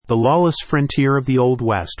The lawless frontier of the Old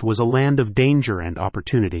West was a land of danger and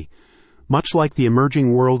opportunity, much like the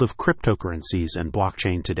emerging world of cryptocurrencies and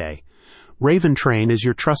blockchain today. Raven Train is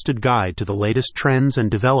your trusted guide to the latest trends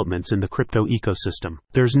and developments in the crypto ecosystem.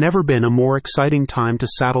 There's never been a more exciting time to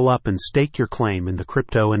saddle up and stake your claim in the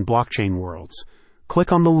crypto and blockchain worlds.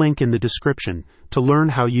 Click on the link in the description to learn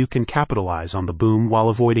how you can capitalize on the boom while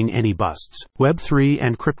avoiding any busts. Web3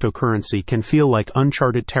 and cryptocurrency can feel like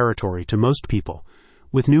uncharted territory to most people.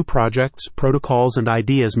 With new projects, protocols, and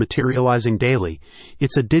ideas materializing daily,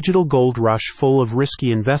 it's a digital gold rush full of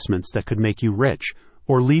risky investments that could make you rich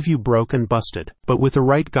or leave you broke and busted. But with the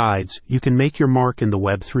right guides, you can make your mark in the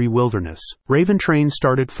Web3 wilderness. Raven Train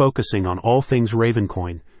started focusing on all things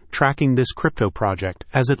Ravencoin, tracking this crypto project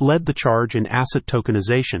as it led the charge in asset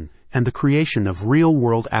tokenization and the creation of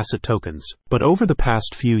real-world asset tokens. But over the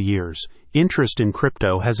past few years, interest in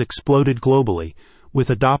crypto has exploded globally, with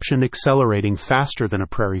adoption accelerating faster than a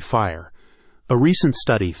prairie fire. A recent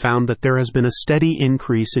study found that there has been a steady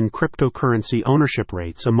increase in cryptocurrency ownership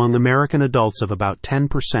rates among American adults of about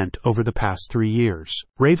 10% over the past 3 years.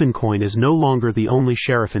 Ravencoin is no longer the only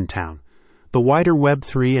sheriff in town. The wider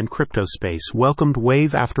Web3 and crypto space welcomed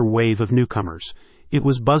wave after wave of newcomers. It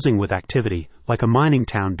was buzzing with activity, like a mining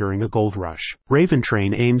town during a gold rush. Raven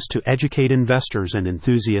Train aims to educate investors and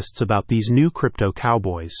enthusiasts about these new crypto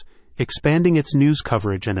cowboys, expanding its news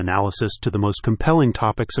coverage and analysis to the most compelling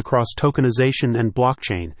topics across tokenization and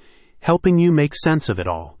blockchain, helping you make sense of it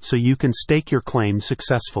all so you can stake your claim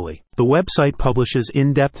successfully. The website publishes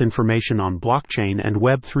in-depth information on blockchain and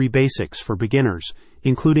Web3 basics for beginners,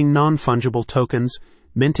 including non-fungible tokens,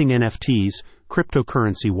 minting NFTs,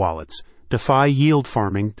 cryptocurrency wallets, DeFi yield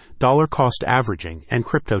farming, dollar cost averaging, and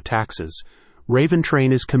crypto taxes. Raven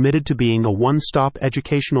Train is committed to being a one-stop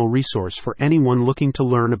educational resource for anyone looking to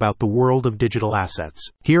learn about the world of digital assets.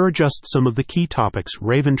 Here are just some of the key topics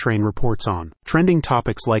Raven Train reports on. Trending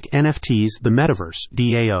topics like NFTs, the metaverse,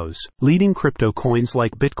 DAOs, leading crypto coins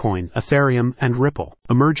like Bitcoin, Ethereum, and Ripple,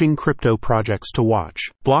 emerging crypto projects to watch,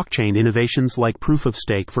 blockchain innovations like proof of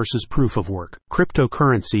stake versus proof of work,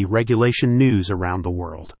 cryptocurrency regulation news around the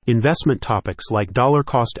world, investment topics like dollar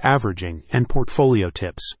cost averaging and portfolio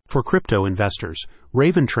tips. For crypto investors,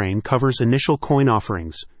 Raven Train covers initial coin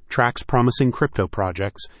offerings, tracks promising crypto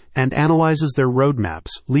projects, and analyzes their roadmaps,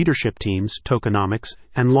 leadership teams, tokenomics,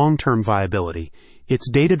 and long-term viability. Its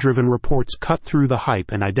data-driven reports cut through the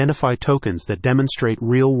hype and identify tokens that demonstrate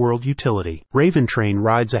real-world utility. Raven Train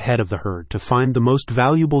rides ahead of the herd to find the most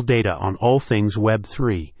valuable data on all things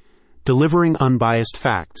Web3, delivering unbiased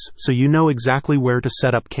facts so you know exactly where to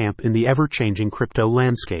set up camp in the ever-changing crypto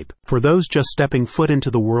landscape. For those just stepping foot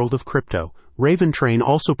into the world of crypto, Raven Train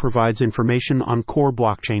also provides information on core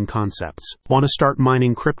blockchain concepts. Want to start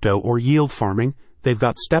mining crypto or yield farming? They've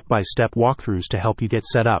got step-by-step walkthroughs to help you get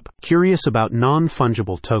set up. Curious about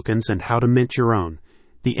non-fungible tokens and how to mint your own?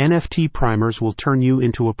 The NFT primers will turn you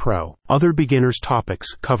into a pro. Other beginners'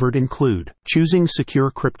 topics covered include choosing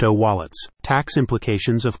secure crypto wallets, tax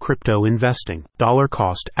implications of crypto investing, dollar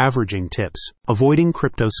cost averaging tips, avoiding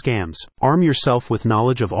crypto scams. Arm yourself with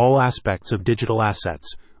knowledge of all aspects of digital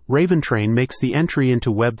assets. Raven Train makes the entry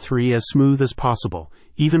into Web3 as smooth as possible,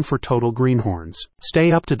 even for total greenhorns.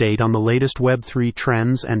 Stay up to date on the latest Web3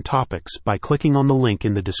 trends and topics by clicking on the link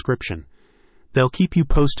in the description. They'll keep you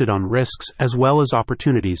posted on risks as well as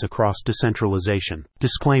opportunities across decentralization.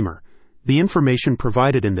 Disclaimer: the information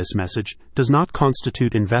provided in this message does not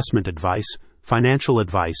constitute investment advice, financial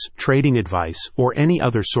advice, trading advice, or any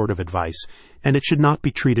other sort of advice, and it should not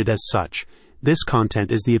be treated as such. This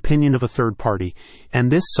content is the opinion of a third party,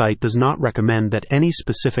 and this site does not recommend that any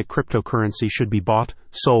specific cryptocurrency should be bought,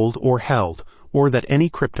 sold, or held, or that any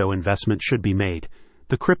crypto investment should be made.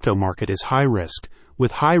 The crypto market is high risk,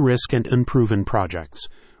 with high risk and unproven projects.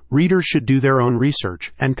 Readers should do their own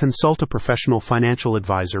research and consult a professional financial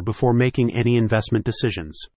advisor before making any investment decisions.